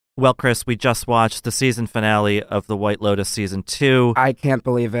Well, Chris, we just watched the season finale of The White Lotus Season 2. I can't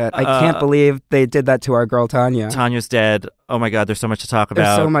believe it. I can't believe they did that to our girl, Tanya. Tanya's dead. Oh my God, there's so much to talk about.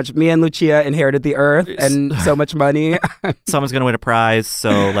 There's so much. Me and Lucia inherited the earth and so much money. Someone's going to win a prize,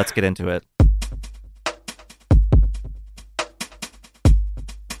 so let's get into it.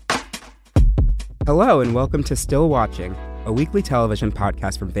 Hello and welcome to Still Watching, a weekly television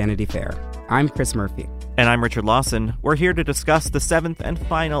podcast from Vanity Fair. I'm Chris Murphy. And I'm Richard Lawson. We're here to discuss the 7th and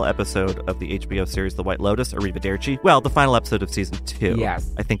final episode of the HBO series The White Lotus, Arrivederci. Well, the final episode of Season 2. Yes.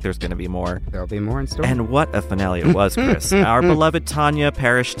 I think there's going to be more. There'll be more in store. And what a finale it was, Chris. Our beloved Tanya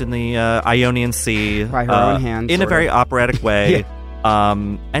perished in the Ionian Sea. By her own hand, in a very operatic way. Yeah.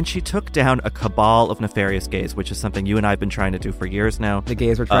 And she took down a cabal of nefarious gays, which is something you and I have been trying to do for years now. The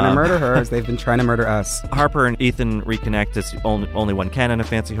gays were trying to murder her as they've been trying to murder us. Harper and Ethan reconnect as only one can in a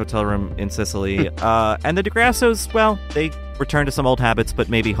fancy hotel room in Sicily. And the DeGrassos, well, they return to some old habits, but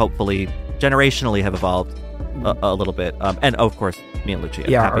maybe, hopefully, generationally have evolved a little bit. And, of course, me and Lucia.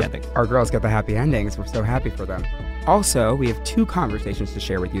 Yeah, happy ending. Our girls get the happy endings. We're so happy for them. Also, we have 2 conversations to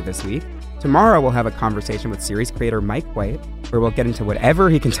share with you this week. Tomorrow, we'll have a conversation with series creator Mike White, where we'll get into whatever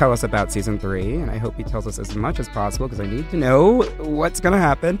he can tell us about Season 3, and I hope he tells us as much as possible, because I need to know what's going to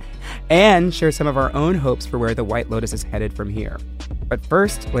happen, and share some of our own hopes for where The White Lotus is headed from here. But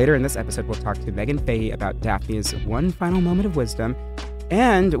first, later in this episode, we'll talk to Megan Fahey about Daphne's one final moment of wisdom,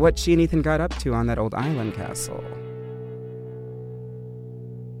 and what she and Ethan got up to on that old island castle.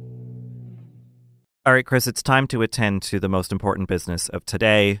 All right, Chris, it's time to attend to the most important business of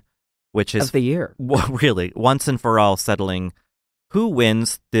today, which is of the year. Really, once and for all, settling who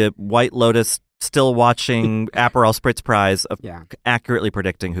wins the White Lotus Still Watching Aperol Spritz Prize of accurately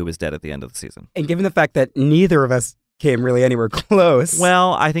predicting who is dead at the end of the season. And given the fact that neither of us came really anywhere close.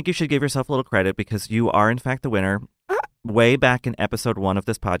 Well, I think you should give yourself a little credit because you are, in fact, the winner. Way back in episode 1 of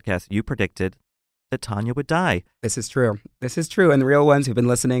this podcast, you predicted that Tanya would die. This is true. This is true. And the real ones who've been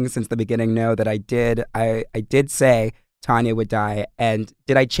listening since the beginning know that I did say Tanya would die. And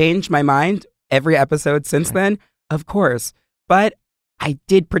did I change my mind every episode since then? Of course. But I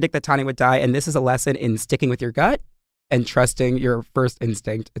did predict that Tanya would die. And this is a lesson in sticking with your gut and trusting your first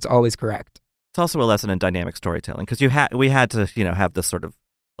instinct. It's always correct. It's also a lesson in dynamic storytelling because we had to, have this sort of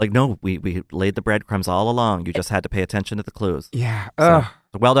no, we laid the breadcrumbs all along. You just had to pay attention to the clues. Yeah. So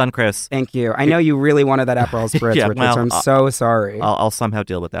well done, Chris. Thank you. I know you really wanted that Aperol Spritz, Richard, so I'm so sorry. I'll somehow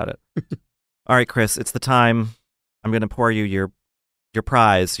deal without it. All right, Chris, it's the time. I'm going to pour you your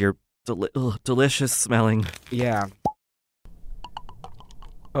prize, your delicious smelling. Yeah.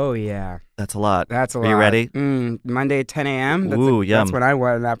 Oh, yeah. That's a lot. That's a lot. Are you ready? Monday, 10 a.m. Ooh, yum. That's when I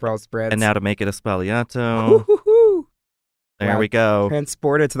want an Aperol Spritz. And now to make it a Sbagliato. There we go.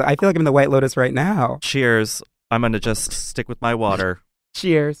 Transported to I feel like I'm in the White Lotus right now. Cheers. I'm going to just stick with my water.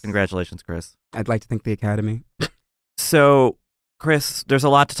 Cheers. Congratulations, Chris. I'd like to thank the Academy. So, Chris, there's a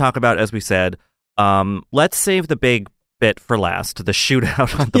lot to talk about, as we said. Let's save the big bit for last, the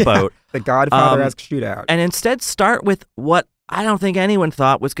shootout on the boat. The Godfather-esque shootout. And instead start with what I don't think anyone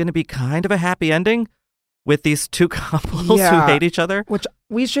thought was going to be kind of a happy ending with these 2 couples who hate each other. Which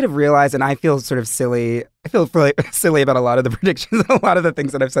we should have realized, and I feel sort of silly. I feel really silly about a lot of the predictions, a lot of the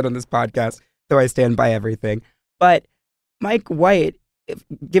things that I've said on this podcast, though I stand by everything. But Mike White,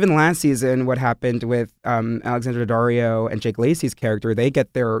 given last season what happened with Alexandra Daddario and Jake Lacey's character, they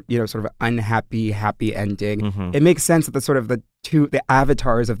get their sort of unhappy, happy ending. Mm-hmm. It makes sense that the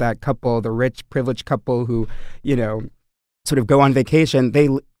avatars of that couple, the rich, privileged couple who, sort of go on vacation, they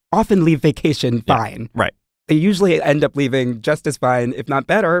often leave vacation fine. Right. They usually end up leaving just as fine, if not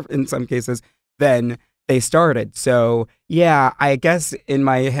better, in some cases, than they started. So, yeah, I guess in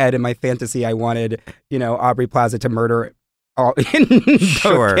my head, in my fantasy, I wanted, Aubrey Plaza to murder both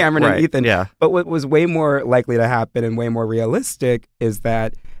Cameron and Ethan. Yeah. But what was way more likely to happen and way more realistic is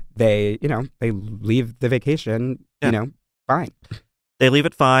that they leave the vacation, fine. They leave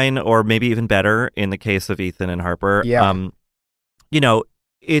it fine, or maybe even better in the case of Ethan and Harper. Yeah.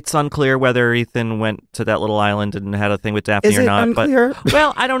 It's unclear whether Ethan went to that little island and had a thing with Daphne or not. Unclear? But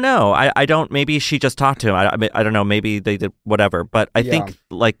well, I don't know. I don't. Maybe she just talked to him. I don't know. Maybe they did whatever. But I think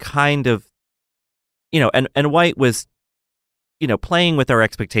kind of, and White was, playing with our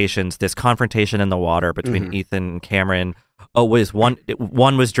expectations. This confrontation in the water between Ethan and Cameron. Oh,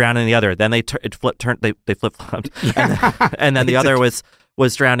 one was drowning the other. Then they flip flopped, and then the other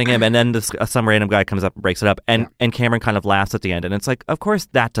was drowning him, and then some random guy comes up and breaks it up, and Cameron kind of laughs at the end, and it's like, of course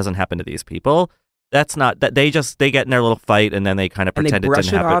that doesn't happen to these people. That's not that they get in their little fight and then they kind of pretend it didn't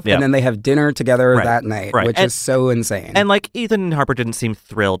happen. Off, and then they have dinner together that night, which is so insane. And like Ethan and Harper didn't seem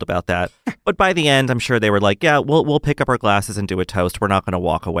thrilled about that, but by the end, I'm sure they were like, "Yeah, we'll pick up our glasses and do a toast. We're not going to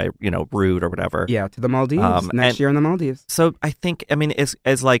walk away, rude or whatever." Yeah, to the Maldives next year in the Maldives. So I think, I mean,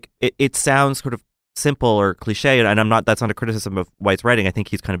 as like it sounds sort of simple or cliche, and that's not a criticism of White's writing. I think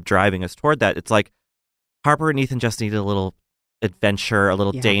he's kind of driving us toward that. It's like Harper and Ethan just needed a little adventure, a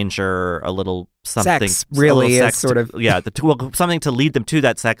little danger, a little something. Sex really is sort of something to lead them to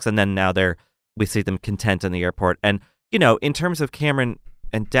that sex, and then now we see them content in the airport. And in terms of Cameron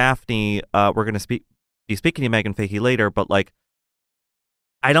and Daphne, we're going to be speaking to Meghan Fahy later, but like,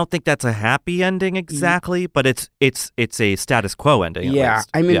 I don't think that's a happy ending exactly, but it's a status quo ending. Yeah,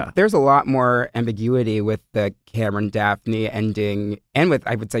 I mean, there's a lot more ambiguity with the Cameron Daphne ending, and with,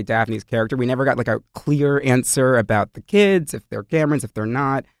 I would say, Daphne's character. We never got like a clear answer about the kids, if they're Cameron's, if they're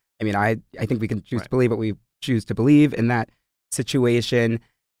not. I mean, I think we can choose to believe what we choose to believe in that situation.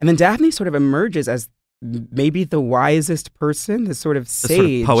 And then Daphne sort of emerges as maybe the wisest person, the sort of sage, sort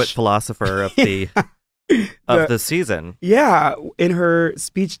of poet philosopher of the. Of the season. Yeah, in her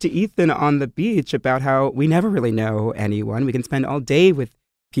speech to Ethan on the beach about how we never really know anyone. We can spend all day with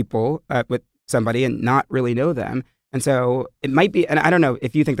people, with somebody and not really know them. And so it might be, and I don't know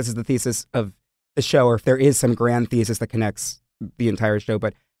if you think this is the thesis of the show or if there is some grand thesis that connects the entire show,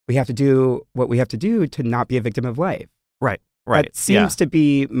 but we have to do what we have to do to not be a victim of life. Right. That seems to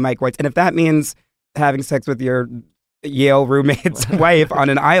be Mike White's. And if that means having sex with your Yale roommate's wife on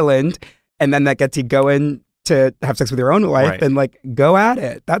an island, and then that gets you going to have sex with your own wife, and like go at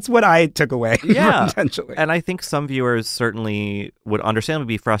it. That's what I took away. Yeah, potentially. And I think some viewers certainly would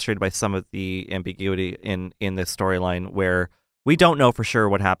understandably be frustrated by some of the ambiguity in this storyline, where we don't know for sure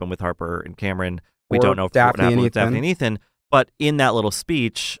what happened with Harper and Cameron. We don't know what happened with Daphne and Ethan. But in that little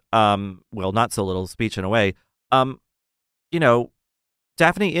speech, well, not so little speech in a way,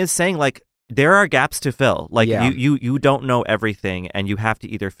 Daphne is saying like, there are gaps to fill. Like you don't know everything, and you have to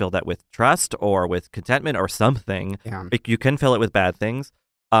either fill that with trust or with contentment or something. Yeah. You can fill it with bad things.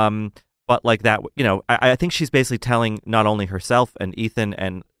 But like that, I think she's basically telling not only herself and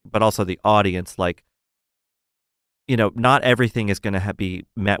Ethan but also the audience, like, not everything is going to be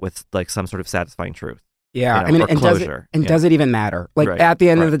met with like some sort of satisfying truth. Yeah, I mean, does it even matter? Like at the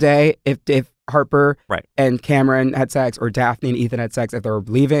end of the day, if Harper and Cameron had sex, or Daphne and Ethan had sex, if they're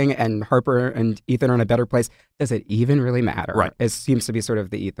leaving and Harper and Ethan are in a better place, does it even really matter? Right. It seems to be sort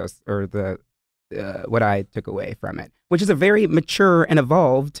of the ethos or the what I took away from it, which is a very mature and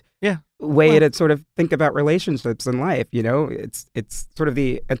evolved way to sort of think about relationships in life. It's sort of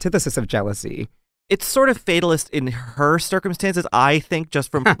the antithesis of jealousy. It's sort of fatalist in her circumstances, I think,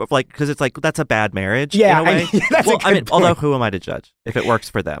 just from like, because it's like, that's a bad marriage. Yeah, in a way. That's a good point. Although who am I to judge if it works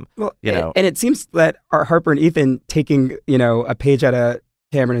for them? Well, and it seems that Harper and Ethan taking, a page out of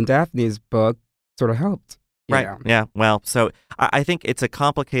Cameron and Daphne's book sort of helped. Right. Yeah. Well, so I think it's a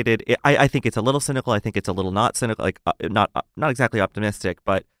complicated. I think it's a little cynical. I think it's a little not cynical, like not exactly optimistic,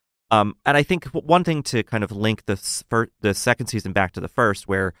 but and I think one thing to kind of link the second season back to the first,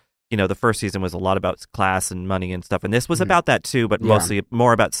 where the first season was a lot about class and money and stuff, and this was about that too, but mostly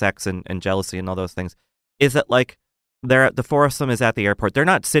more about sex and jealousy and all those things. Is that like the four of them is at the airport? They're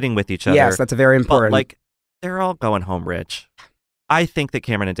not sitting with each other. Yes, that's a very important. But like they're all going home rich. I think that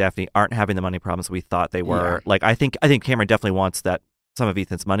Cameron and Daphne aren't having the money problems we thought they were. Yeah. Like I think Cameron definitely wants some of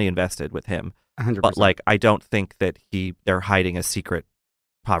Ethan's money invested with him. 100%. But like I don't think that they're hiding a secret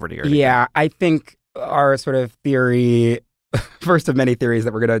poverty or anything. Yeah, I think our sort of theory, first of many theories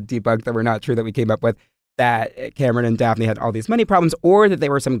that we're going to debunk that were not true that we came up with, that Cameron and Daphne had all these money problems, or that they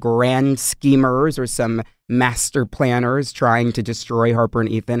were some grand schemers or some master planners trying to destroy Harper and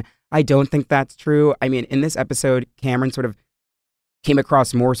Ethan. I don't think that's true. I mean, in this episode, Cameron sort of came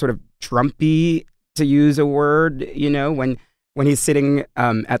across more sort of Trumpy, to use a word, when he's sitting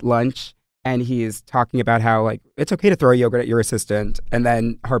at lunch and he's talking about how, like, it's okay to throw yogurt at your assistant. And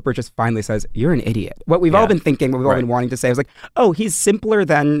then Harper just finally says, you're an idiot. What we've all been thinking, what we've all been wanting to say, was like, oh, he's simpler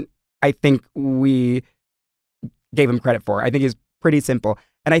than I think we gave him credit for. I think he's pretty simple.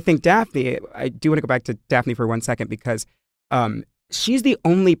 And I think Daphne, I do want to go back to Daphne for 1 second, because she's the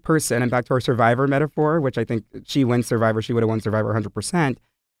only person, and back to our Survivor metaphor, which I think she wins Survivor, she would have won Survivor 100%.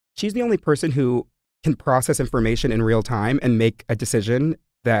 She's the only person who can process information in real time and make a decision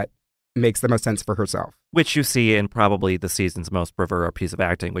that makes the most sense for herself. Which you see in probably the season's most bravura piece of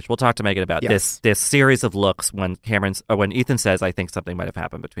acting, which we'll talk to Meghan about. Yes. This series of looks when Ethan says, I think something might have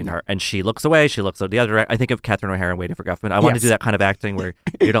happened between her, and she looks away, she looks the other direction. I think of Catherine O'Hara in Waiting for Guffman. I want to do that kind of acting where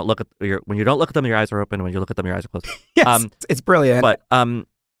you don't look at when you don't look at them, your eyes are open. When you look at them, your eyes are closed. Yes, it's brilliant. But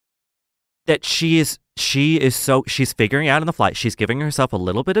that she's figuring out on the fly. She's giving herself a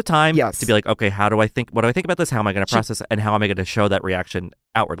little bit of time to be like, okay, what do I think about this? How am I going to process it? And how am I going to show that reaction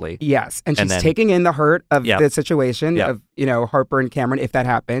outwardly? Yes. And she's taking in the hurt of the situation of, Harper and Cameron, if that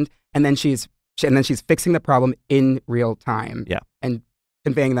happened. And then she's fixing the problem in real time. Yeah. And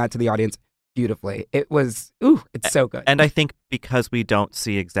conveying that to the audience beautifully. It's so good. And I think because we don't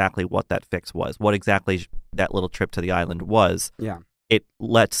see exactly what that fix was, what exactly that little trip to the island was. Yeah. It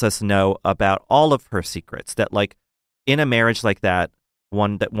lets us know about all of her secrets that, like, in a marriage like that,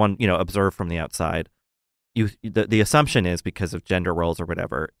 one observed from the outside, the assumption is, because of gender roles or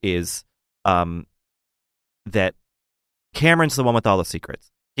whatever, is that Cameron's the one with all the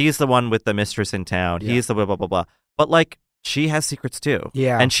secrets. He's the one with the mistress in town. Yeah. He's the blah, blah, blah, blah. But, like, she has secrets too.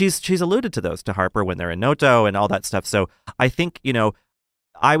 Yeah. And she's alluded to those to Harper when they're in Noto and all that stuff. So I think,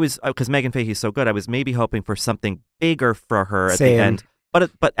 I was, because Meghan Fahy's so good, I was maybe hoping for something bigger for her at the end.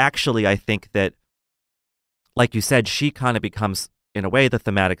 But actually, I think that, like you said, she kind of becomes, in a way, the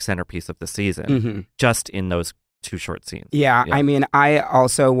thematic centerpiece of the season, just in those 2 short scenes. Yeah, I mean, I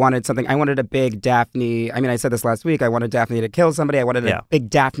also wanted something. I wanted a big Daphne. I mean, I said this last week. I wanted Daphne to kill somebody. I wanted a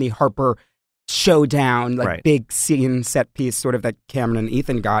big Daphne Harper showdown, like big scene set piece, sort of that Cameron and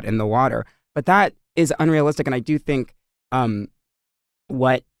Ethan got in the water. But that is unrealistic, and I do think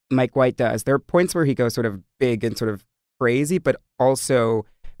what Mike White does, there are points where he goes sort of big and sort of crazy, but also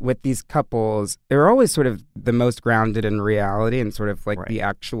with these couples, they're always sort of the most grounded in reality and sort of like the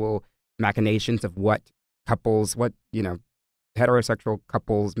actual machinations of what couples, heterosexual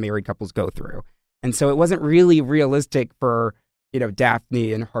couples, married couples go through. And so it wasn't really realistic for,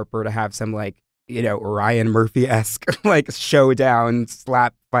 Daphne and Harper to have some like, Ryan Murphy-esque like showdown,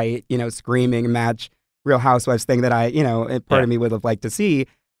 slap fight, screaming match, Real Housewives thing that part of me would have liked to see.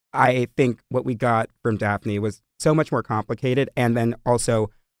 I think what we got from Daphne was so much more complicated, and then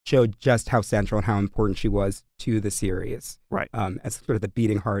also showed just how central and how important she was to the series. Right. As sort of the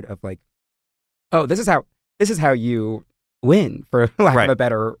beating heart of like, oh, this is how you win, for lack of a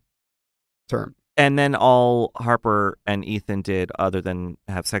better term. And then all Harper and Ethan did, other than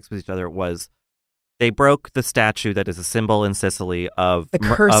have sex with each other, was they broke the statue that is a symbol in Sicily of the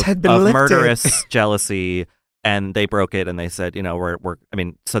curse had been lifted. Murderous jealousy, and they broke it, and they said,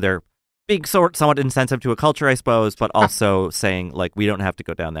 so they're being somewhat insensitive to a culture, I suppose, but also saying, like, we don't have to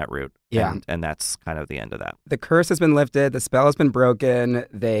go down that route. Yeah. And that's kind of the end of that. The curse has been lifted. The spell has been broken.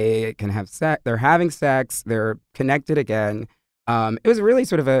 They can have sex. They're having sex. They're connected again. It was really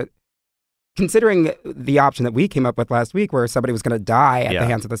sort of considering the option that we came up with last week, where somebody was going to die at the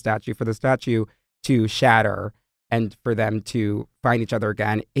hands of the statue, for the statue to shatter and for them to find each other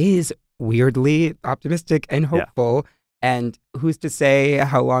again, is weirdly optimistic and hopeful. Yeah. And who's to say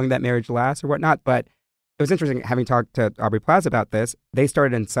how long that marriage lasts or whatnot? But it was interesting having talked to Aubrey Plaza about this. They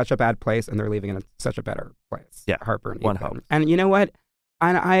started in such a bad place, and they're leaving in such a better place. Yeah, Harper and one Ethan. hope. And you know what?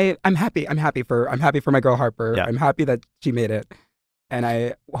 I'm happy. I'm happy for my girl Harper. Yeah. I'm happy that she made it. And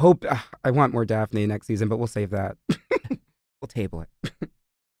I hope I want more Daphne next season, but we'll save that. We'll table it.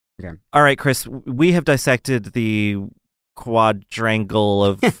 Okay. All right, Chris. We have dissected the quadrangle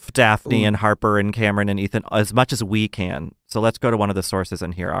of Daphne and Harper and Cameron and Ethan as much as we can. So let's go to one of the sources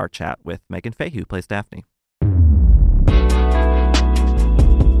and hear our chat with Meghan Fahy, who plays Daphne.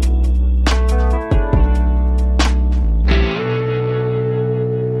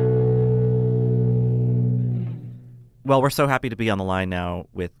 Well, we're so happy to be on the line now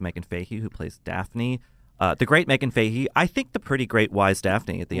with Meghan Fahy, who plays Daphne. The great Meghan Fahy. I think the pretty great wise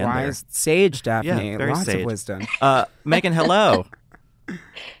Daphne at the end there. Wise, sage Daphne. Yeah, very Lots sage. of wisdom. Meghan, hello.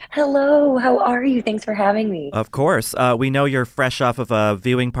 Hello, how are you? Thanks for having me. Of course. We know you're fresh off of a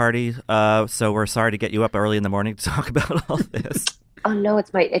viewing party, so we're sorry to get you up early in the morning to talk about all this. Oh, no,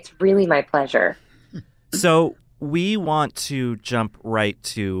 it's really my pleasure. So we want to jump right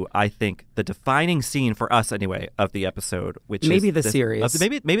to, I think, the defining scene for us anyway of the episode, which maybe is the series.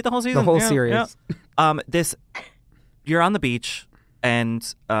 Maybe the whole season. The whole series. Yeah. You're on the beach, and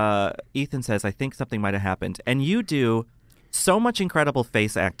Ethan says, "I think something might have happened," and you do so much incredible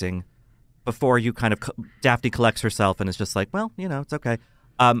face acting before you kind of Daphne collects herself and is just like, "Well, it's okay."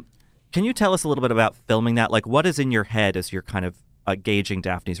 Can you tell us a little bit about filming that? Like, what is in your head as you're kind of gauging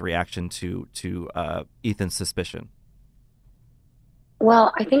Daphne's reaction to Ethan's suspicion?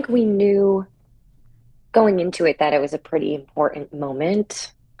 Well, I think we knew going into it that it was a pretty important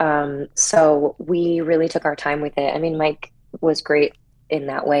moment. So we really took our time with it. I mean, Mike was great in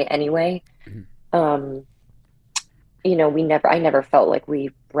that way anyway. Mm-hmm. I never felt like we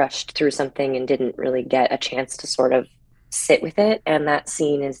rushed through something and didn't really get a chance to sort of sit with it. And that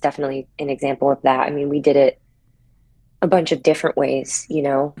scene is definitely an example of that. I mean, we did it a bunch of different ways, you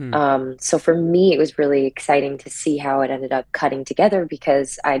know. So for me, it was really exciting to see how it ended up cutting together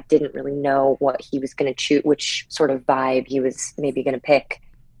because I didn't really know what he was going to choose, which sort of vibe he was maybe going to pick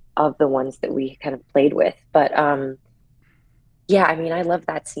of the ones that we kind of played with. But yeah, I mean, I love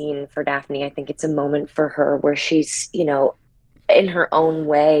that scene for Daphne. I think it's a moment for her where she's, you know, in her own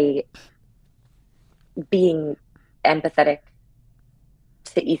way being empathetic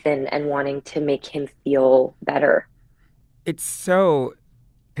to Ethan and wanting to make him feel better. It's so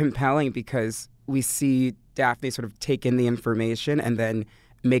compelling because we see Daphne sort of take in the information and then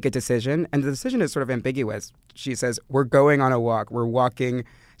make a decision. And the decision is sort of ambiguous. She says, we're going on a walk. We're walking.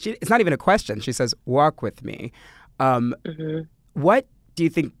 It's not even a question. She says, walk with me. What do you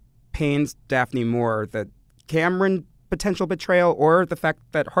think pains Daphne more, the Cameron potential betrayal or the fact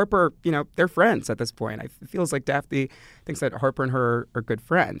that Harper, you know, they're friends at this point? It feels like Daphne thinks that Harper and her are good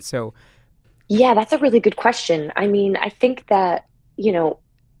friends. So, yeah, that's a really good question. I mean, I think that, you know,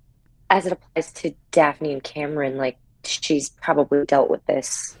 as it applies to Daphne and Cameron, like she's probably dealt with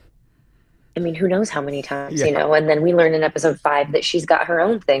this. I mean, who knows how many times, you know? And then we learn in episode 5 that she's got her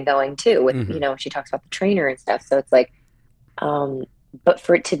own thing going too with, you know, she talks about the trainer and stuff. So it's like, but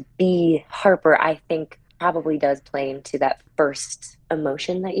for it to be Harper, I think probably does play into that first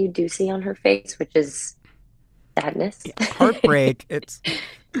emotion that you do see on her face, which is sadness. Heartbreak. It's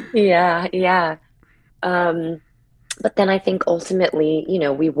yeah. But then I think ultimately, you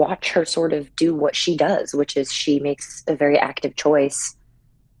know, we watch her sort of do what she does, which is she makes a very active choice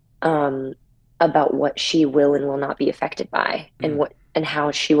about what she will and will not be affected by and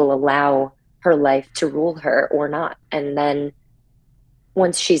how she will allow her life to rule her or not. And then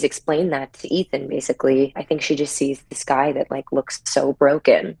once she's explained that to Ethan, basically, I think she just sees this guy that like looks so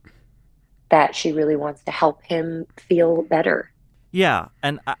broken that she really wants to help him feel better. Yeah.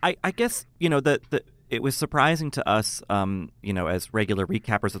 And I guess, you know, it was surprising to us, you know, as regular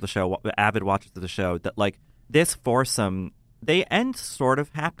recappers of the show, avid watchers of the show, that like this foursome, they end sort of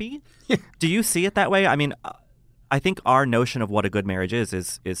happy. Do you see it that way? I mean, I think our notion of what a good marriage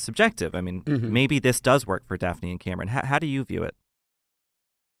is subjective. I mean, maybe this does work for Daphne and Cameron. How do you view it?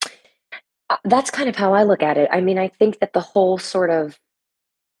 That's kind of how I look at it. I mean, I think that the whole sort of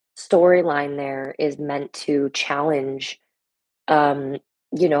storyline there is meant to challenge, you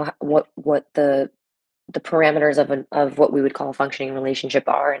know, what the parameters of what we would call a functioning relationship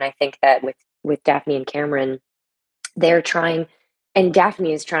are. And I think that with Daphne and Cameron, they're trying, and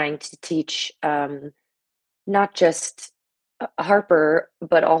Daphne is trying to teach not just Harper,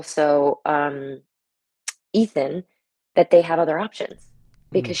 but also Ethan, that they have other options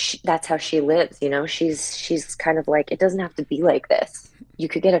because that's how she lives. You know, she's kind of like, it doesn't have to be like this. You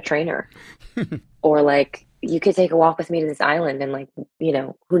could get a trainer or like, you could take a walk with me to this island and like, you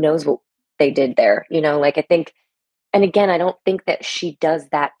know, who knows what they did there, you know, like I think, and again, I don't think that she does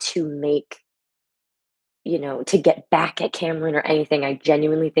that to make, you know, to get back at Cameron or anything. I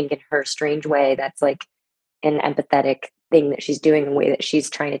genuinely think in her strange way, that's like an empathetic thing that she's doing, the way that she's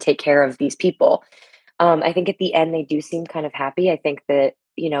trying to take care of these people. I think at the end, they do seem kind of happy. I think that,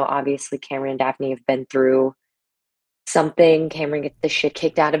 you know, obviously Cameron and Daphne have been through something. Cameron gets the shit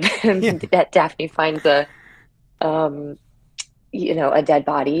kicked out of him. That Daphne finds a, you know, a dead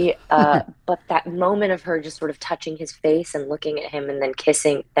body. But that moment of her just sort of touching his face and looking at him and then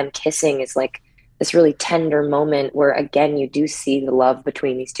kissing is like this really tender moment where, again, you do see the love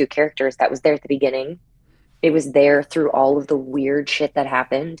between these two characters that was there at the beginning. It was there through all of the weird shit that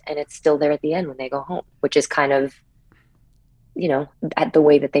happened, and it's still there at the end when they go home, which is kind of, you know, at the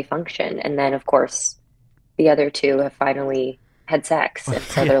way that they function. And then, of course, the other two have finally had sex, and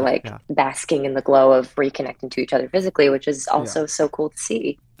so they're like basking in the glow of reconnecting to each other physically, which is also so cool to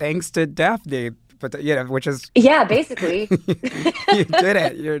see. Thanks to Daphne, but you know, which is basically you did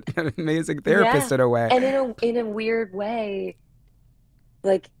it. You're an amazing therapist in a way, and in a weird way,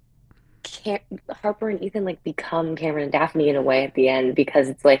 like. Harper and Ethan like become Cameron and Daphne in a way at the end, because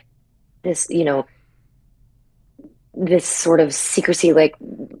it's like this, you know, this sort of secrecy, like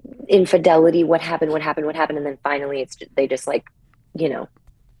infidelity, what happened, and then finally they just like, you know,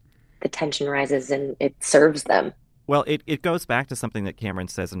 the tension rises and it serves them. Well, it goes back to something that Cameron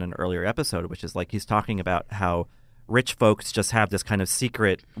says in an earlier episode, which is like he's talking about how rich folks just have this kind of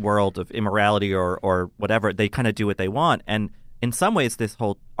secret world of immorality or whatever. They kind of do what they want. And in some ways, this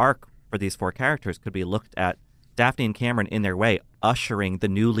whole arc for these four characters could be looked at Daphne and Cameron in their way, ushering the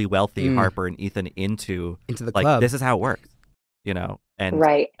newly wealthy Harper and Ethan into the like, club. This is how it works, you know? And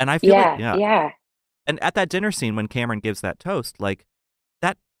and I feel and at that dinner scene when Cameron gives that toast, like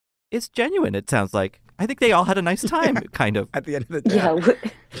that is genuine. It sounds like I think they all had a nice time, kind of at the end of the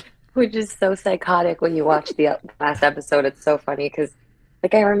day. which is so psychotic when you watch the last episode. It's so funny because,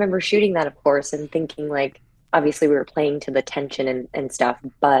 like, I remember shooting that, of course, and thinking, like, obviously we were playing to the tension and stuff,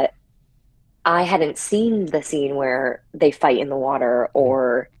 but I hadn't seen the scene where they fight in the water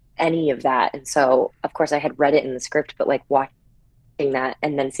or any of that. And so, of course, I had read it in the script, but like watching that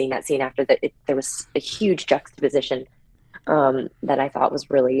and then seeing that scene after that, there was a huge juxtaposition that I thought was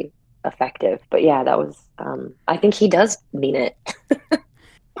really effective. But yeah, that was, I think he does mean it.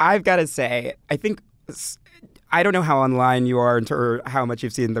 I've got to say, I don't know how online you are or how much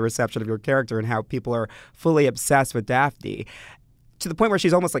you've seen the reception of your character and how people are fully obsessed with Daphne to the point where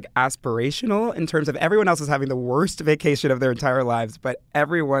she's almost like aspirational in terms of everyone else is having the worst vacation of their entire lives, but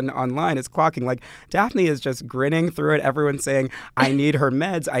everyone online is clocking. Like, Daphne is just grinning through it. Everyone's saying, I need her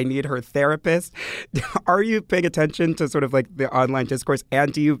meds. I need her therapist. Are you paying attention to sort of like the online discourse?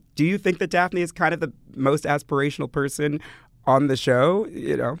 And do you think that Daphne is kind of the most aspirational person on the show,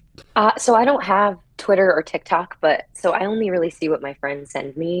 you know? So I don't have Twitter or TikTok, but so I only really see what my friends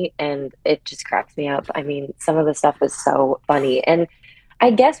send me, and it just cracks me up. I mean, some of the stuff is so funny. And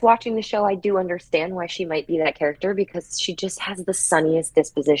I guess watching the show, I do understand why she might be that character because she just has the sunniest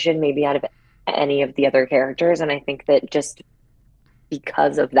disposition, maybe out of any of the other characters. And I think that just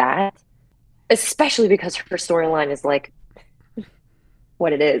because of that, especially because her storyline is like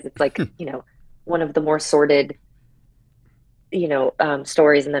what it is, it's like, one of the more sordid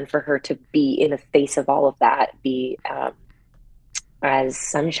stories, and then for her to be in the face of all of that, be as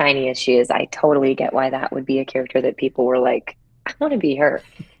sunshiny as she is, I totally get why that would be a character that people were like, I want to be her.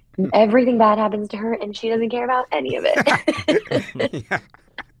 Everything bad happens to her, and she doesn't care about any of it. Yeah.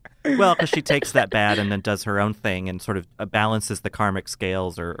 Well, because she takes that bad and then does her own thing and sort of balances the karmic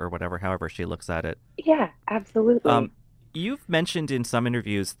scales or whatever, however she looks at it. Yeah, absolutely. You've mentioned in some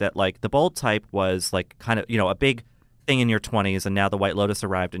interviews that like the bold type was like kind of, a big thing in your 20s, and now the White Lotus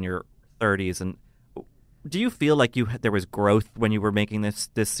arrived in your 30s. And do you feel like there was growth when you were making this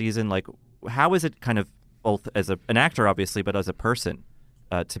season? Like, how is it kind of both as an actor, obviously, but as a person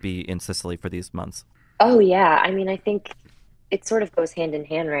to be in Sicily for these months? Oh, yeah. I mean, I think it sort of goes hand in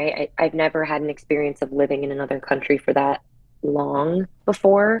hand, right? I've never had an experience of living in another country for that long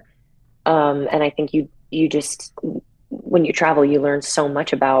before. And I think you just, when you travel, you learn so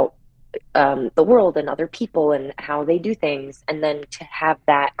much about the world and other people and how they do things. And then to have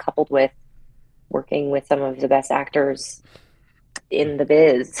that coupled with working with some of the best actors in the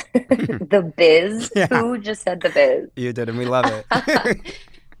biz. The biz? Yeah. Who just said the biz? You did, and we love it.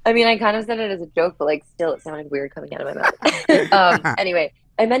 I mean, I kind of said it as a joke, but like still it sounded weird coming out of my mouth. Anyway,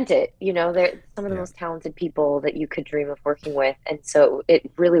 I meant it. They're some of the most talented people that you could dream of working with. And so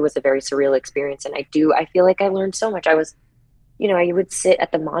it really was a very surreal experience. And I feel like I learned so much. I was, I would sit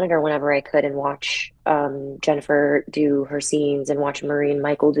at the monitor whenever I could and watch Jennifer do her scenes and watch Marie and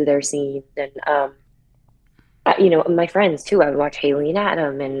Michael do their scenes. And, my friends too. I would watch Haley and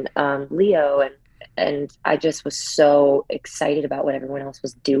Adam and Leo. And I just was so excited about what everyone else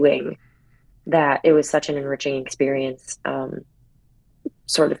was doing that it was such an enriching experience,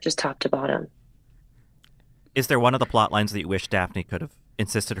 sort of just top to bottom. Is there one of the plot lines that you wish Daphne could have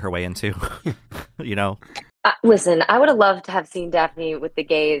insisted her way into? Listen, I would have loved to have seen Daphne with the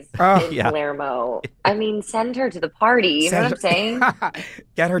gays in yeah. Palermo. I mean, send her to the party. You know what I'm saying?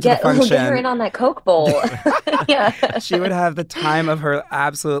 Get her to the function. Get her in on that Coke bowl. Yeah. She would have the time of her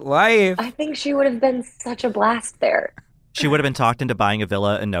absolute life. I think she would have been such a blast there. She would have been talked into buying a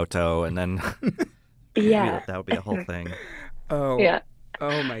villa in Noto, and then yeah, that would be a whole thing. Oh, yeah.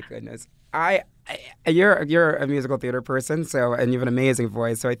 Oh my goodness. You're a musical theater person, and you have an amazing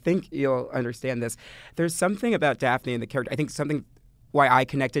voice, so I think you'll understand this. There's something about Daphne and the character. I think something why I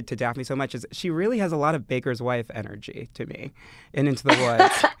connected to Daphne so much is she really has a lot of Baker's Wife energy to me in Into the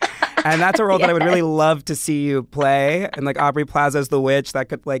Woods. And that's a role that I would really love to see you play. And like Aubrey Plaza's the witch, that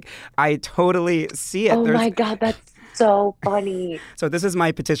could I totally see it. Oh my God, that's so funny. So this is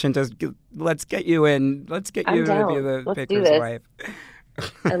my petition to let's get you in. Let's get you to be the Baker's Wife.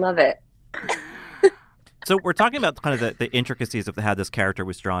 I love it. So we're talking about kind of the intricacies of how this character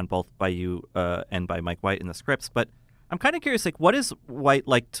was drawn, both by you and by Mike White in the scripts. But I'm kind of curious, what is White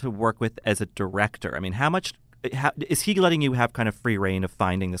like to work with as a director? I mean, how is he letting you have kind of free reign of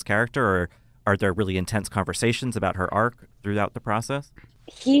finding this character, or are there really intense conversations about her arc throughout the process?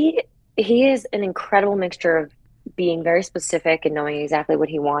 He is an incredible mixture of being very specific and knowing exactly what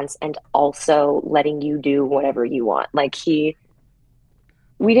he wants, and also letting you do whatever you want.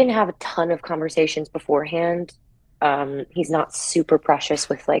 We didn't have a ton of conversations beforehand. He's not super precious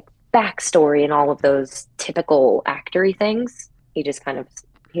with backstory and all of those typical actory things. He's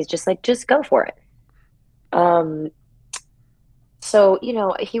just like, just go for it. So, you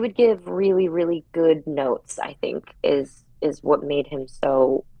know, he would give really, really good notes, I think, is what made him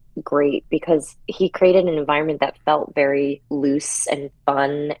so great because he created an environment that felt very loose and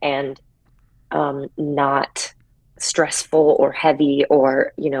fun and not stressful or heavy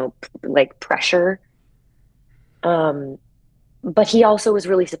or, you know, like pressure. Um, but he also was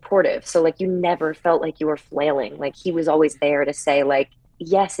really supportive. So like you never felt like you were flailing. Like he was always there to say like,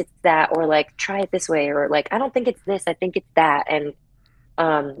 yes, it's that, or like try it this way, or like I don't think it's this, I think it's that. And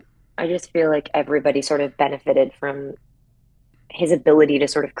um, I just feel like everybody sort of benefited from his ability to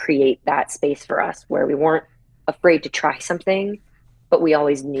sort of create that space for us where we weren't afraid to try something, but we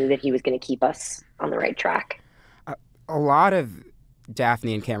always knew that he was going to keep us on the right track. A lot of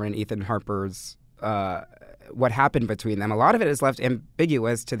Daphne and Cameron, Ethan Harper's, what happened between them, a lot of it is left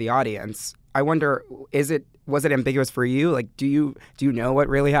ambiguous to the audience. I wonder, was it ambiguous for you? Like, do you know what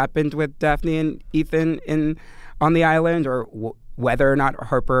really happened with Daphne and Ethan on the island, or whether or not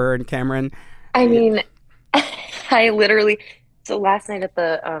Harper and Cameron? I mean, I literally, so last night at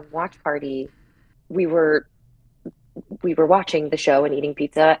the watch party, we were watching the show and eating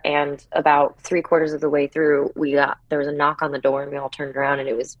pizza, and about three-quarters of the way through, there was a knock on the door, and we all turned around, and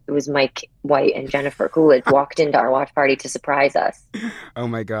it was Mike White and Jennifer Coolidge walked into our watch party to surprise us. Oh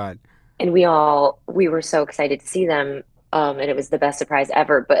my God! And we were so excited to see them, and it was the best surprise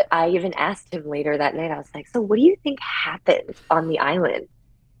ever. But I even asked him later that night. I was like, "So, what do you think happened on the island?"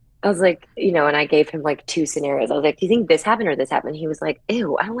 I was like, you know, and I gave him like two scenarios. I was like, do you think this happened or this happened? He was like,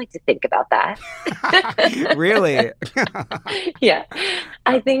 ew, I don't like to think about that. Really? Yeah.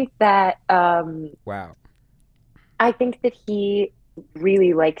 I think that, Wow. I think that he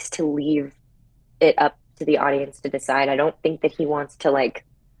really likes to leave it up to the audience to decide. I don't think that he wants to like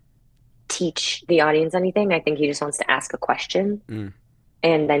teach the audience anything. I think he just wants to ask a question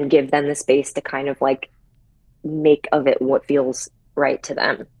and then give them the space to kind of like make of it what feels right to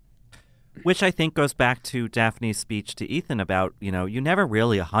them. Which I think goes back to Daphne's speech to Ethan about, you know, you never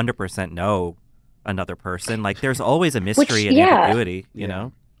really 100% know another person. Like, there's always a mystery and ambiguity, you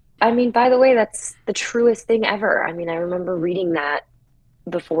know? I mean, by the way, that's the truest thing ever. I mean, I remember reading that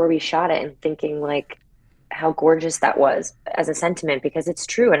before we shot it and thinking, like, how gorgeous that was as a sentiment, because it's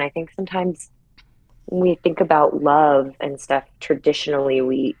true. And I think sometimes when we think about love and stuff, traditionally,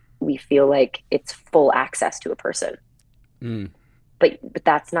 we feel like it's full access to a person. But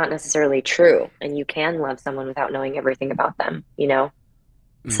that's not necessarily true, and you can love someone without knowing everything about them, you know?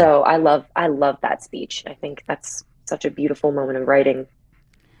 So I love that speech. I think that's such a beautiful moment of writing.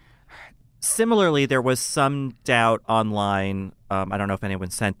 Similarly, there was some doubt online. I don't know if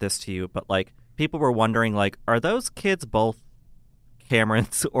anyone sent this to you, but like people were wondering, like, are those kids both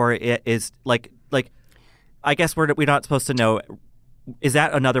Camerons, or is like I guess we're not supposed to know. Is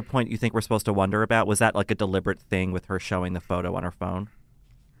that another point you think we're supposed to wonder about? Was that like a deliberate thing with her showing the photo on her phone?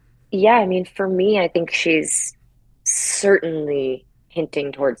 Yeah, I mean, for me, I think she's certainly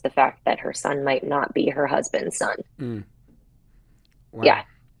hinting towards the fact that her son might not be her husband's son. Wow. Yeah.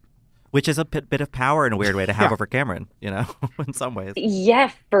 Which is a bit of power in a weird way to have over Cameron, you know, in some ways. Yeah,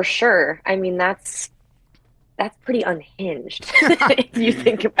 for sure. I mean, that's pretty unhinged if you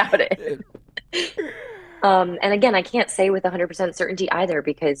think about it. And again, I can't say with 100% certainty either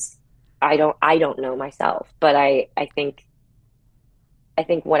because I don't know myself. But I think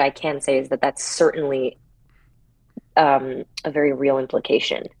what I can say is that that's certainly a very real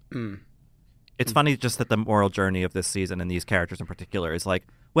implication. It's funny just that the moral journey of this season and these characters in particular is like,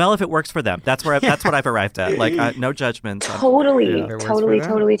 well, if it works for them, that's what I've arrived at. Like, no judgments. Totally.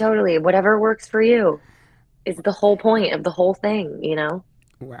 Whatever works for you is the whole point of the whole thing, you know?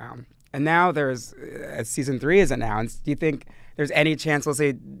 Wow. And now there's, as season 3 is announced, do you think there's any chance we'll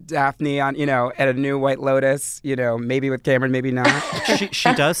see Daphne on, you know, at a new White Lotus, you know, maybe with Cameron, maybe not?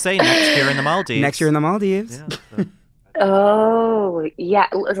 she does say next year in the Maldives. Next year in the Maldives. Yeah, so. Oh, yeah.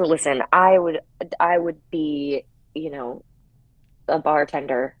 Listen, I would be, you know, a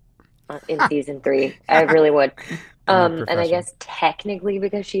bartender in season 3. I really would. And I guess technically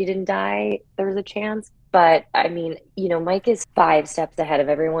because she didn't die, there's a chance. But I mean, you know, Mike is 5 steps ahead of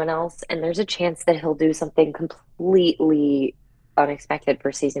everyone else, and there's a chance that he'll do something completely unexpected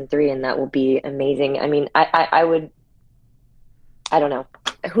for season 3, and that will be amazing. I mean, I don't know.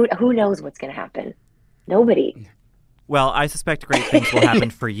 Who knows what's going to happen? Nobody. Well, I suspect great things will happen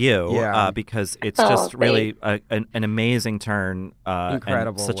for you because it's just really an amazing turn.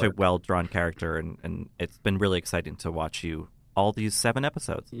 Incredible and such work. a well-drawn character, and it's been really exciting to watch you all these 7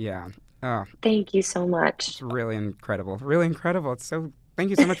 episodes. Yeah. Oh, Thank you so much. it's really incredible. Really incredible. It's so thank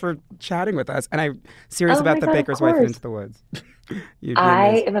you so much for chatting with us. And I'm serious Oh about my the God, of Baker's wife and course. Into the Woods. You'd be I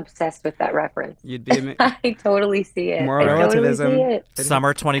amazing. am obsessed with that reference. You'd be amazing. I totally see it. Moral I All right. totally see relativism. it.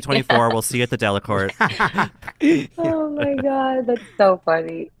 Summer 2024. We'll see you at the Delacorte. Yeah. Oh my God, that's so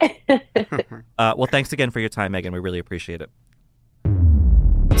funny. Well, thanks again for your time, Megan. We really appreciate it.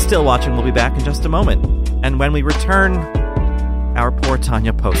 Still watching. We'll be back in just a moment. And when we return, our poor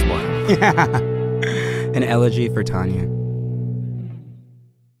Tanya postmortem. An elegy for Tanya.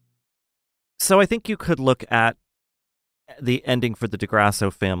 So I think you could look at the ending for the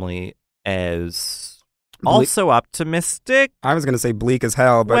DeGrasso family as also optimistic. I was going to say bleak as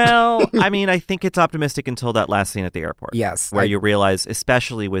hell, but Well, I mean, I think it's optimistic until that last scene at the airport. yes, Where you realize,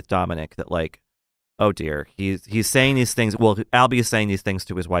 especially with Dominic, that like, oh dear, he's saying these things. Well, Albie is saying these things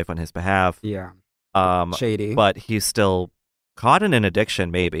to his wife on his behalf. yeah, Um, shady. but he's still caught in an addiction,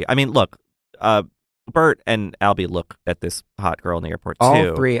 maybe. I mean, look, Bert and Albie look at this hot girl in the airport too.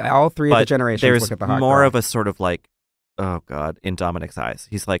 all three of the But generations there's look at the hot more girl. of a sort of like, oh God, in Dominic's eyes.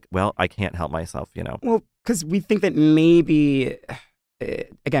 He's like, well, I can't help myself, you know. Well, because we think that maybe,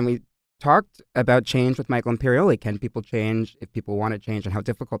 again, we talked about change with Michael Imperioli. Can people change if people want to change, and how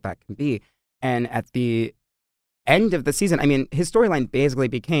difficult that can be? And at the end of the season, I mean, his storyline basically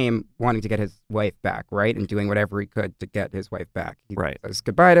became wanting to get his wife back, right? And doing whatever he could to get his wife back. He Right. says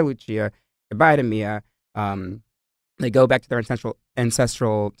goodbye to Lucia, goodbye to Mia. They go back to their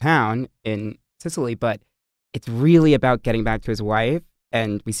ancestral town in Sicily, but it's really about getting back to his wife.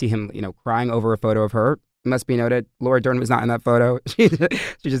 And we see him, crying over a photo of her. It must be noted, Laura Dern was not in that photo. She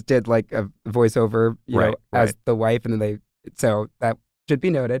just did like a voiceover, as the wife, and then so that should be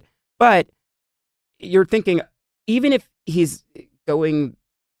noted. But you're thinking, even if he's going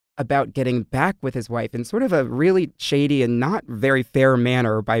about getting back with his wife in sort of a really shady and not very fair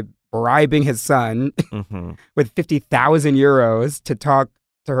manner by bribing his son Mm-hmm. with 50,000 euros to talk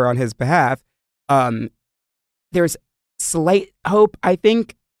to her on his behalf, there's slight hope, I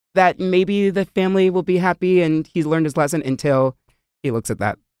think, that maybe the family will be happy and he's learned his lesson, until he looks at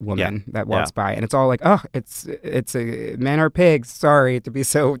that woman that walks by, and it's all like, oh, it's a man or pigs. Sorry to be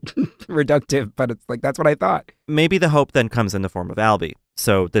so reductive, but it's like, that's what I thought. Maybe the hope then comes in the form of Albie.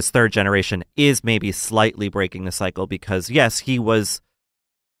 So this third generation is maybe slightly breaking the cycle, because yes, he was,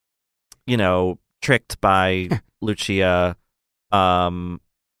 tricked by Lucia,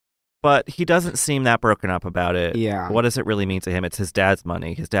 but he doesn't seem that broken up about it. Yeah. What does it really mean to him? It's his dad's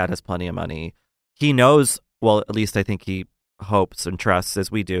money. His dad has plenty of money. He knows, well, at least I think he hopes and trusts, as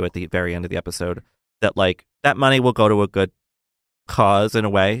we do at the very end of the episode, that like that money will go to a good cause in a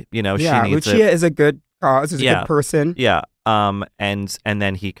way. She needs Lucia is a good cause, is a good person. Yeah. And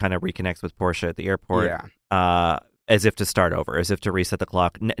then he kind of reconnects with Portia at the airport. Yeah. As if to start over, as if to reset the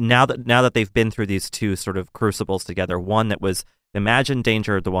clock. Now that they've been through these two sort of crucibles together, one that was imagined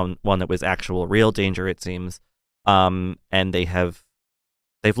danger, the one that was actual real danger, it seems. And they've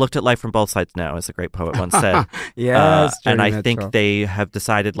looked at life from both sides now, as a great poet once said. Yes. And I Mitchell. think they have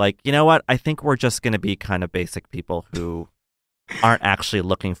decided, like, you know what? I think we're just going to be kind of basic people who aren't actually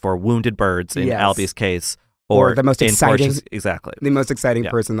looking for wounded birds in Albie's case, or the most in exciting, Portia's, exactly, the most exciting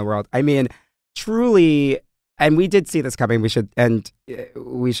person in the world. I mean, truly. And we did see this coming. We should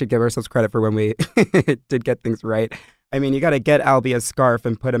give ourselves credit for when we did get things right. I mean, you got to get Albie a scarf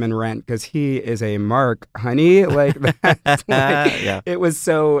and put him in Rent, because he is a mark, honey. Like, that's yeah. It was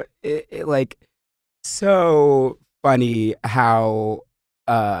so so funny how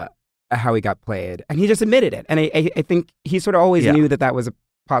he got played, and he just admitted it. And I think he sort of always knew that was a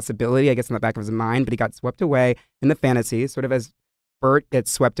possibility, I guess, in the back of his mind. But he got swept away in the fantasy, sort of as Bert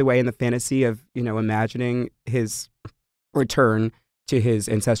gets swept away in the fantasy of, imagining his return to his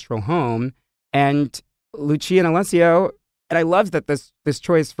ancestral home. And Lucia and Alessio, and I love that this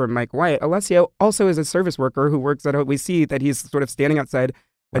choice for Mike White. Alessio also is a service worker who works at we see that he's sort of standing outside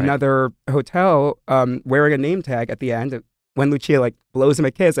another hotel wearing a name tag at the end when Lucia blows him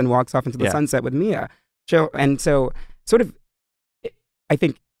a kiss and walks off into the sunset with Mia. And so sort of, I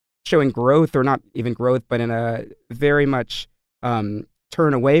think, showing growth, or not even growth, but in a very much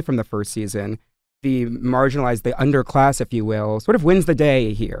turn away from the first season, the marginalized, the underclass, if you will, sort of wins the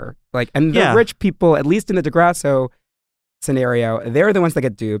day here. And the rich people, at least in the DeGrasso scenario, they're the ones that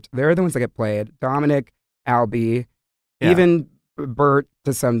get duped. They're the ones that get played. Dominic, Albie, even Bert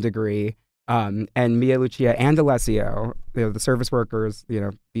to some degree, and Mia, Lucia, and Alessio, the service workers,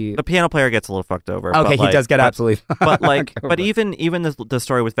 the piano player gets a little fucked over. Okay, he does get absolutely. But even the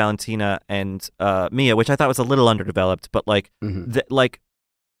story with Valentina and Mia, which I thought was a little underdeveloped, but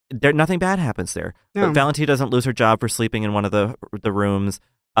nothing bad happens there. No. But Valentina doesn't lose her job for sleeping in one of the rooms.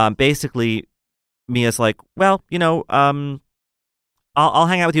 Basically, Mia's like, well, I'll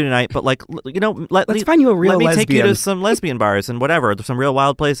hang out with you tonight, but like, let's find you a real let me lesbian. take you to some lesbian bars and whatever, some real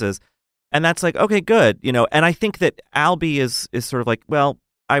wild places. And that's like, okay, good, And I think that Albie is sort of like, well,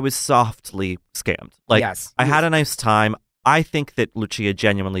 I was softly scammed. Like, yes, I had a nice time. I think that Lucia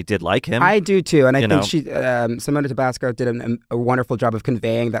genuinely did like him. I do too, and I think she, Simona Tabasco, did a wonderful job of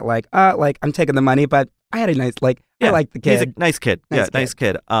conveying that, like I'm taking the money, but I had a nice, I like the kid. He's a nice kid. Nice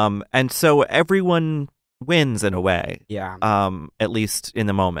kid. And so everyone wins in a way. Yeah. At least in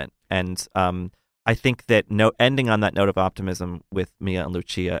the moment, and I think that ending on that note of optimism with Mia and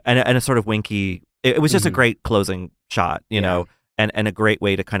Lucia, and a sort of winky. It was just a great closing shot, you know. And a great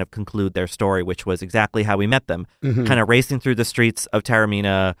way to kind of conclude their story, which was exactly how we met them. Kind of racing through the streets of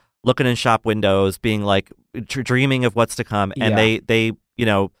Taormina, looking in shop windows, being like dreaming of what's to come. And they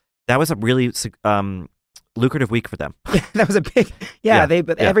that was a really lucrative week for them. That was a big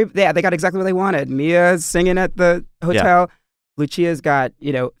They got exactly what they wanted. Mia's singing at the hotel. Lucia's got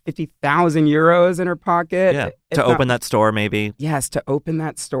 50,000 euros in her pocket to open that store, maybe. Yes, to open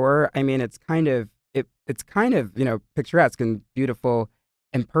that store. I mean, it's kind of picturesque and beautiful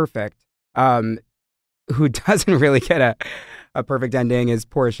and perfect. Who doesn't really get a perfect ending is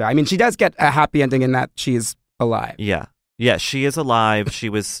Portia. I mean, she does get a happy ending in that she's alive. Yeah, she is alive. She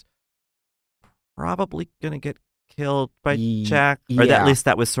was probably gonna get killed by Jack, or at least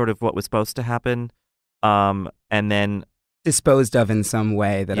that was sort of what was supposed to happen. And then disposed of in some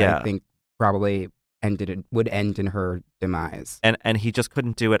way that I think probably would end in her demise. And he just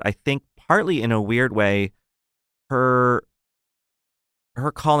couldn't do it. I think partly in a weird way, her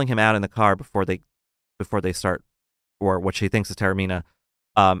calling him out in the car before they start, or what she thinks is Taormina,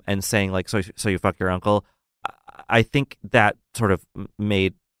 and saying like, so you fuck your uncle. I think that sort of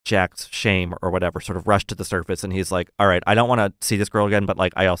made Jack's shame or whatever sort of rush to the surface, and he's like, all right, I don't want to see this girl again, but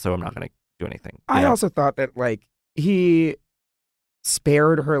like I also am not going to do anything. I also thought that like he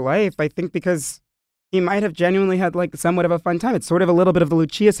spared her life, I think, because he might have genuinely had like somewhat of a fun time. It's sort of a little bit of the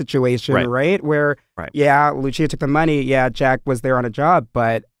Lucia situation, right? Where, Lucia took the money. Yeah, Jack was there on a job,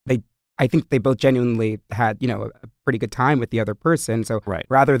 but I think they both genuinely had, a pretty good time with the other person. So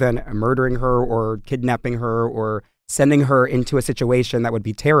rather than murdering her or kidnapping her or sending her into a situation that would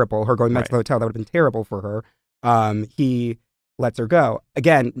be terrible, her going back to the hotel, that would have been terrible for her, he lets her go.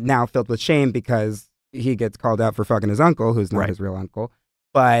 Again, now filled with shame because he gets called out for fucking his uncle, who's not his real uncle.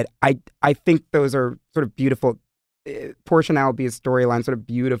 But I think those are sort of beautiful. Portia and Albie's storyline sort of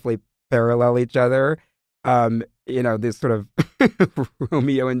beautifully parallel each other. This sort of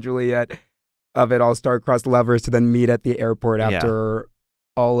Romeo and Juliet of it all, star-crossed lovers to then meet at the airport after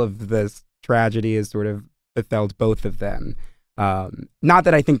all of this tragedy has sort of befelled both of them. Not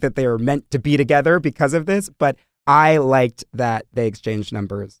that I think that they are meant to be together because of this, but I liked that they exchanged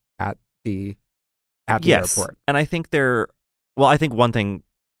numbers at the airport. And I think I think one thing,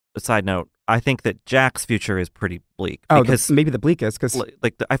 a side note, I think that Jack's future is pretty bleak. Because maybe the bleakest, because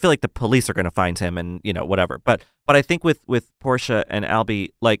I feel like the police are going to find him and, whatever. But I think with Portia and Albie,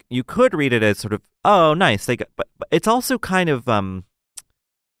 like, you could read it as sort of, oh, nice. But it's also kind of,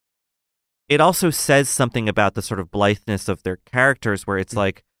 it also says something about the sort of blitheness of their characters where it's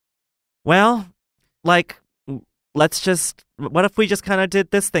like, well, like, what if we just kind of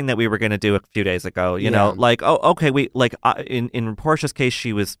did this thing that we were going to do a few days ago, you know, like, oh, okay. In Portia's case,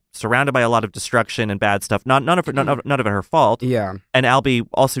 she was surrounded by a lot of destruction and bad stuff. None of it her fault. Yeah. And Albie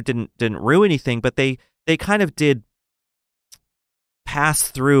also didn't ruin anything, but they kind of did pass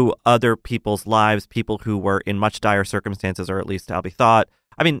through other people's lives, people who were in much dire circumstances, or at least Albie thought.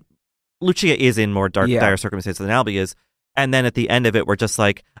 I mean, Lucia is in more dire circumstances than Albie is. And then at the end of it, we're just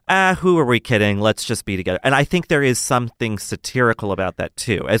like, who are we kidding? Let's just be together. And I think there is something satirical about that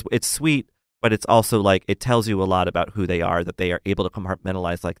too. As it's sweet, but it's also like, it tells you a lot about who they are, that they are able to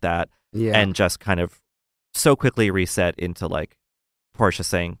compartmentalize like that and just kind of so quickly reset into like Portia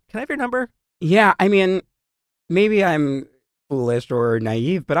saying, can I have your number? Yeah, I mean, maybe I'm foolish or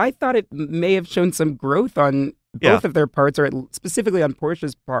naive, but I thought it may have shown some growth on both of their parts, or specifically on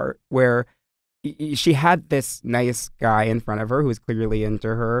Portia's part, where she had this nice guy in front of her who was clearly into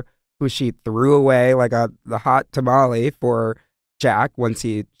her, who she threw away like the hot tamale for Jack once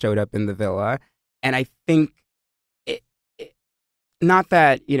he showed up in the villa. And I think, not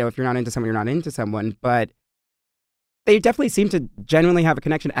that, if you're not into someone, you're not into someone, but they definitely seem to genuinely have a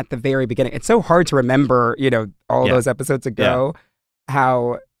connection at the very beginning. It's so hard to remember, all those episodes ago,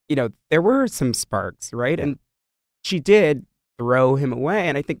 how, there were some sparks, right? And she did throw him away.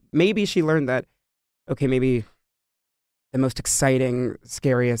 And I think maybe she learned that, okay, maybe the most exciting,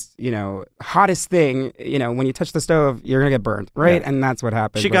 scariest, hottest thing. When you touch the stove, you're going to get burned, right? Yeah. And that's what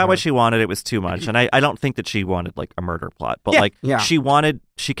happened. She got what she wanted. It was too much. And I don't think that she wanted like a murder plot, but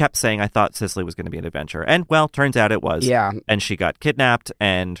she kept saying, I thought Cicely was going to be an adventure. And well, turns out it was. Yeah. And she got kidnapped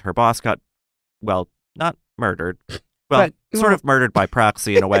and her boss got, well, not murdered. Well, sort of murdered by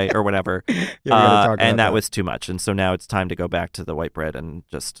proxy in a way or whatever. And that was too much. And so now it's time to go back to the white bread and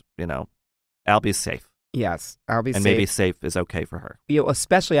just, Albie's safe. Yes, Albie's safe. And maybe safe is okay for her.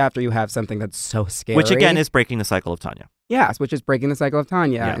 Especially after you have something that's so scary. Which again is breaking the cycle of Tanya. Yes, which is breaking the cycle of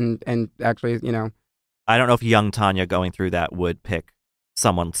Tanya. Yeah. And actually, I don't know if young Tanya going through that would pick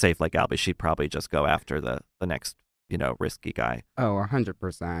someone safe like Albie. She'd probably just go after the next, risky guy. Oh,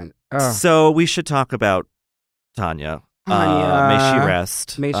 100%. So we should talk about Tanya. May she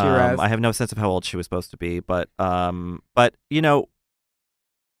rest. May she rest. I have no sense of how old she was supposed to be, but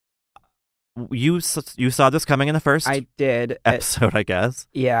you saw this coming in the first I did episode, I guess.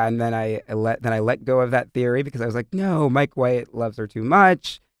 Yeah, and then I let go of that theory because I was like, no, Mike White loves her too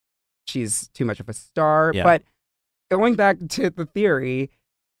much. She's too much of a star. Yeah. But going back to the theory,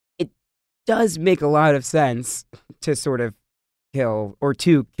 it does make a lot of sense to sort of kill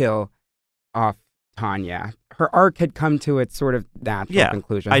off Tanya. Her arc had come to its sort of natural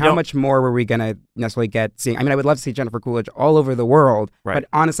conclusion. How much more were we going to necessarily get seeing? I mean, I would love to see Jennifer Coolidge all over the world, but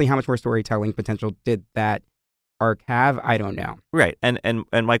honestly, how much more storytelling potential did that arc have? I don't know. Right. And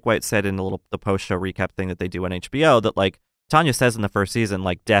Mike White said in the post-show recap thing that they do on HBO that, like, Tanya says in the first season,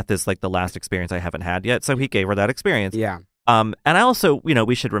 like, death is, like, the last experience I haven't had yet, so he gave her that experience. Yeah. And I also,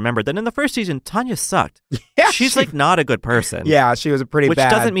 we should remember that in the first season, Tanya sucked. Yeah, she's like not a good person. Yeah, she was a pretty bad Which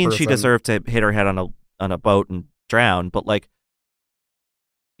doesn't mean person. she deserved to hit her head on a boat and drown, but like,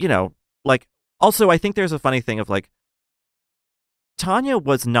 also I think there's a funny thing of like, Tanya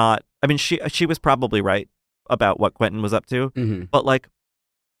was not, I mean, she was probably right about what Quentin was up to, but like,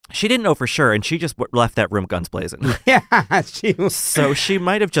 she didn't know for sure, and she just left that room guns blazing. Yeah, so she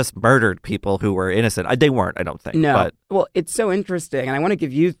might have just murdered people who were innocent. They weren't, I don't think. No. But... Well, it's so interesting, and I want to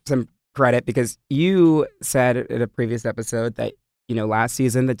give you some credit because you said in a previous episode that, last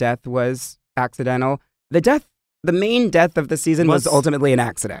season the death was accidental. The main death of the season was ultimately an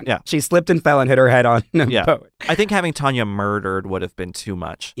accident. Yeah. She slipped and fell and hit her head on a boat. I think having Tanya murdered would have been too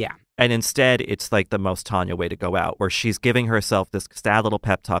much. Yeah. And instead, it's like the most Tanya way to go out, where she's giving herself this sad little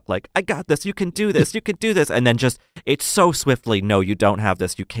pep talk, like, I got this, you can do this, you can do this. And then just, it's so swiftly, no, you don't have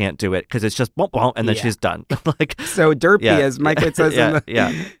this, you can't do it, because it's just, and then she's done. Like, so derpy, as Mike White says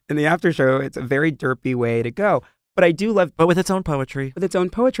in the after show, it's a very derpy way to go. But I do love... But with its own poetry.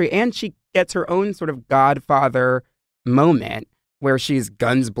 And she gets her own sort of Godfather moment where she's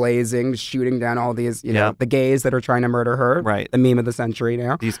guns blazing, shooting down all these, the gays that are trying to murder her. Right. The meme of the century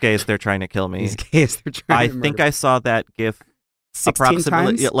now. These gays, they're trying to kill me. I think I saw that GIF 16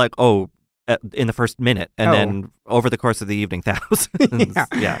 approximately, times? like, in the first minute. And then over the course of the evening, thousands.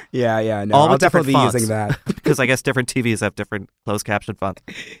 Yeah. No, I'll definitely be fonts, using that. because I guess different TVs have different closed caption fonts.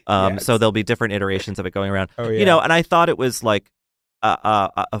 So there'll be different iterations of it going around. Oh, yeah. And I thought it was like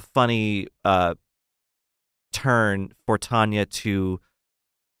a funny turn for Tanya to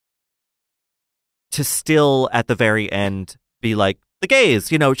still at the very end be like the gays,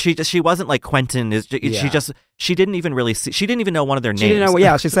 she wasn't like Quentin is. She didn't even really see. She didn't even know one of their names. She didn't know.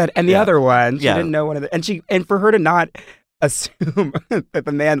 Yeah, she said, and the other one, she didn't know one of the. And for her to not assume that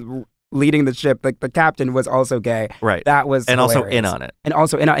the man leading the ship, like the captain, was also gay. Right. That was hilarious. Also in on it. And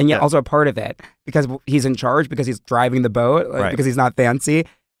also also a part of it because he's in charge, because he's driving the boat, because he's not fancy.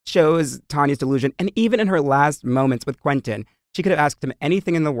 Shows Tanya's delusion. And even in her last moments with Quentin, she could have asked him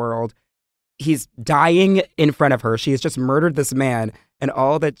anything in the world. He's dying in front of her. She has just murdered this man. And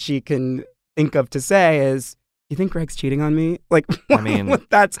all that she can think of to say is, you think Greg's cheating on me? Like, I mean,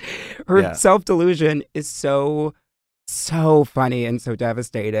 that's her self-delusion is so funny and so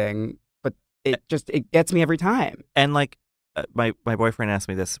devastating. But it gets me every time. And like, my boyfriend asked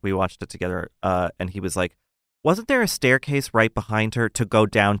me this. We watched it together. And he was like, wasn't there a staircase right behind her to go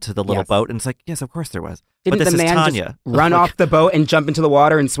down to the little boat? And it's like, yes, of course there was. Didn't but this the man is Tanya. Just run off the boat and jump into the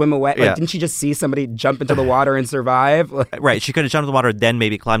water and swim away? Like, didn't she just see somebody jump into the water and survive? Right. She could have jumped in the water, then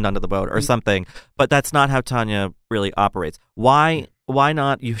maybe climbed onto the boat or something. But that's not how Tanya really operates. Why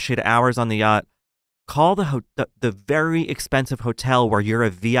not? You should hours on the yacht. Call the very expensive hotel where you're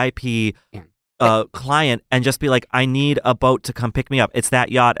a VIP client and just be like, I need a boat to come pick me up. It's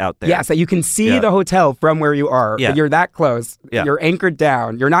that yacht out there. Yeah, so you can see the hotel from where you are. Yeah. You're that close. Yeah. You're anchored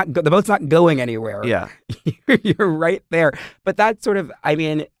down. You're not. The boat's not going anywhere. Yeah. You're right there. But that sort of, I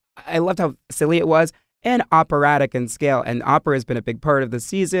mean, I loved how silly it was. and operatic in scale. And opera has been a big part of the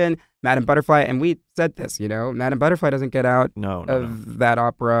season. Madame Butterfly, and we said this, Madame Butterfly doesn't get out of that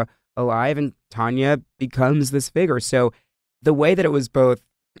opera alive, and Tanya becomes this figure. So the way that it was both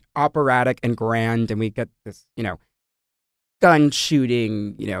operatic and grand, and we get this, gun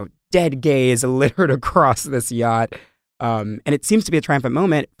shooting, dead gays littered across this yacht. And it seems to be a triumphant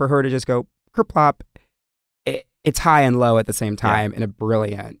moment for her to just go kerplop. It's high and low at the same time in a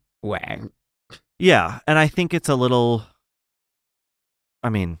brilliant way. Yeah, and I think it's a little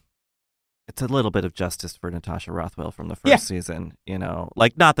bit of justice for Natasha Rothwell from the first season,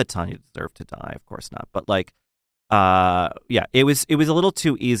 like, not that Tanya deserved to die, of course not, but like, it was a little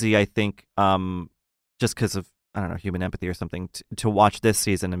too easy, I think, just because of, I don't know, human empathy or something, to watch this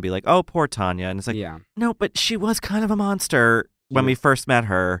season and be like, oh, poor Tanya, and it's like, no, but she was kind of a monster when we first met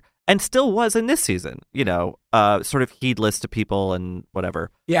her. And still was in this season, sort of heedless to people and whatever.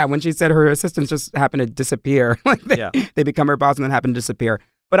 Yeah, when she said her assistants just happen to disappear. They become her boss and then happen to disappear.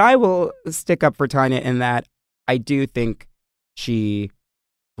 But I will stick up for Tanya in that I do think she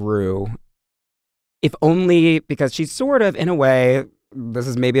grew. If only because she sort of, in a way, this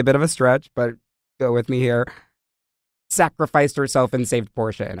is maybe a bit of a stretch, but go with me here, sacrificed herself and saved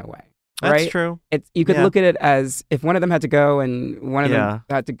Portia in a way. Right? That's true. You could look at it as if one of them had to go and one of them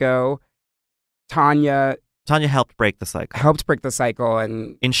had to go, Tanya helped break the cycle.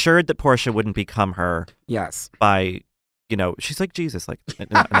 And ensured that Portia wouldn't become her. Yes. By, she's like Jesus, like in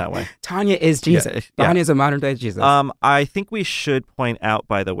that way. Tanya is Jesus. Tanya is a modern day Jesus. I think we should point out,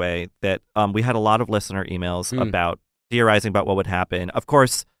 by the way, that we had a lot of listener emails about theorizing about what would happen. Of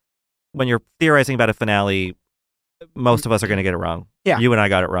course, when you're theorizing about a finale, most of us are going to get it wrong. Yeah. You and I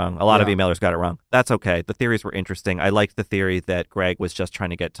got it wrong. A lot of emailers got it wrong. That's okay. The theories were interesting. I liked the theory that Greg was just trying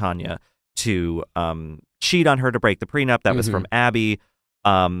to get Tanya to cheat on her to break the prenup. That was from Abby.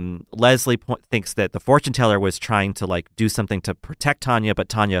 Leslie thinks that the fortune teller was trying to like do something to protect Tanya, but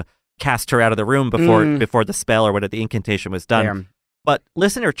Tanya cast her out of the room before the spell or whatever the incantation was done. Damn. But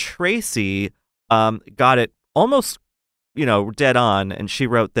listener Tracy got it almost, dead on, and she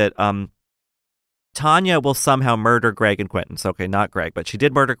wrote that Tanya will somehow murder Greg and Quentin. So, okay, not Greg, but she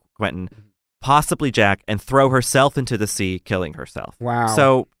did murder Quentin, possibly Jack, and throw herself into the sea, killing herself. Wow.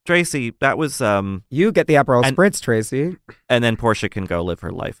 So, Tracy, that was... you get the Aperol Spritz, Tracy. And then Portia can go live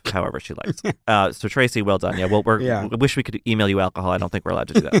her life however she likes. So, Tracy, well done. Yeah, well, we wish we could email you alcohol. I don't think we're allowed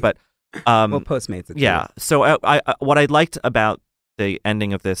to do that. But we'll Postmates it. Yeah. So, what I liked about the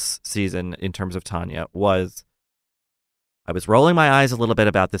ending of this season in terms of Tanya was... I was rolling my eyes a little bit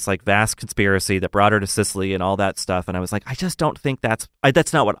about this like vast conspiracy that brought her to Sicily and all that stuff, and I was like, I just don't think that's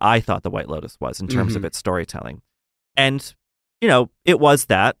not what I thought the White Lotus was in terms of its storytelling. And it was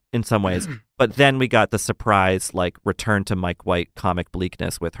that in some ways, but then we got the surprise like return to Mike White comic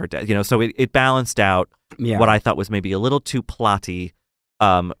bleakness with her death. So it balanced out what I thought was maybe a little too plotty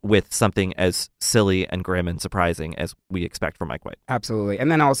with something as silly and grim and surprising as we expect from Mike White. Absolutely,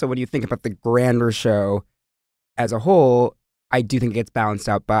 and then also when you think about the grander show as a whole, I do think it gets balanced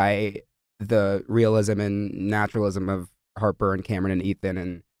out by the realism and naturalism of Harper and Cameron and Ethan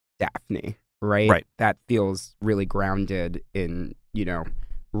and Daphne, right? Right. That feels really grounded in,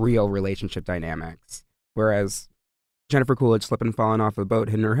 real relationship dynamics. Whereas Jennifer Coolidge slipping and falling off a boat,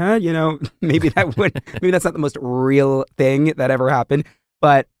 hitting her head, maybe that's not the most real thing that ever happened.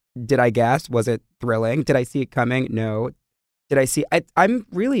 But did I guess? Was it thrilling? Did I see it coming? No. Did I see? I'm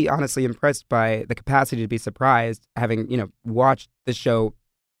really honestly impressed by the capacity to be surprised, having watched the show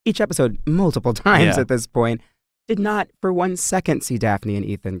each episode multiple times at this point. Did not for 1 second see Daphne and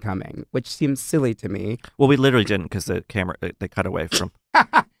Ethan coming, which seems silly to me. Well, we literally didn't because the camera they cut away from.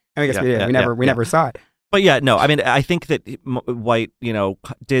 I guess we did. We never saw it. But yeah, no. I mean, I think that White,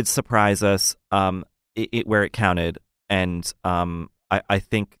 did surprise us where it counted, and I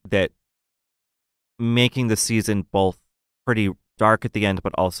think that making the season both pretty dark at the end,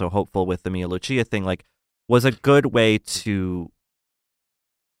 but also hopeful with the Mia Lucia thing, like, was a good way to,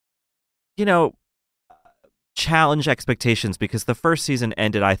 challenge expectations, because the first season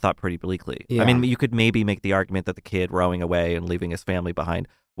ended, I thought, pretty bleakly. Yeah. I mean, you could maybe make the argument that the kid rowing away and leaving his family behind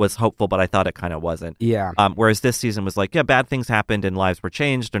was hopeful, but I thought it kind of wasn't. Yeah. Whereas this season was like, bad things happened and lives were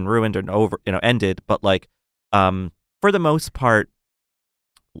changed and ruined and ended, but like, for the most part,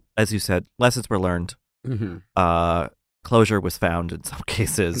 as you said, lessons were learned. Mm-hmm. Closure was found in some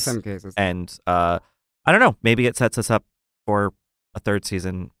cases. And I don't know, maybe it sets us up for a third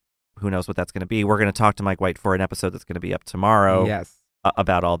season. Who knows what that's going to be. We're going to talk to Mike White for an episode that's going to be up tomorrow. Yes.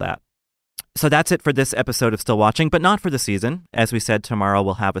 About all that. So that's it for this episode of Still Watching, but not for the season. As we said, tomorrow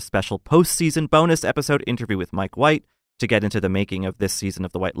we'll have a special post-season bonus episode interview with Mike White to get into the making of this season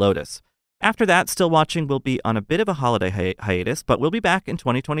of The White Lotus. After that, Still Watching will be on a bit of a holiday hiatus, but we'll be back in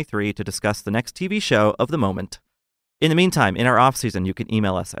 2023 to discuss the next TV show of the moment. In the meantime, in our off-season, you can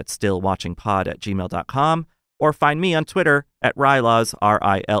email us at stillwatchingpod@gmail.com or find me on Twitter at Rylaws,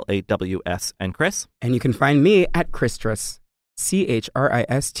 Rilaws, and Chris. And you can find me at Christress,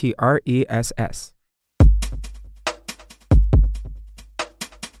 CHRISTRESS.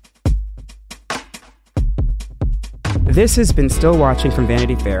 This has been Still Watching from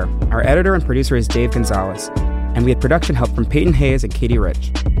Vanity Fair. Our editor and producer is Dave Gonzalez, and we had production help from Peyton Hayes and Katie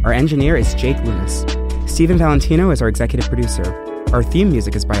Rich. Our engineer is Jake Loomis. Stephen Valentino is our executive producer. Our theme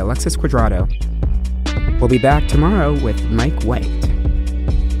music is by Alexis Quadrado. We'll be back tomorrow with Mike White.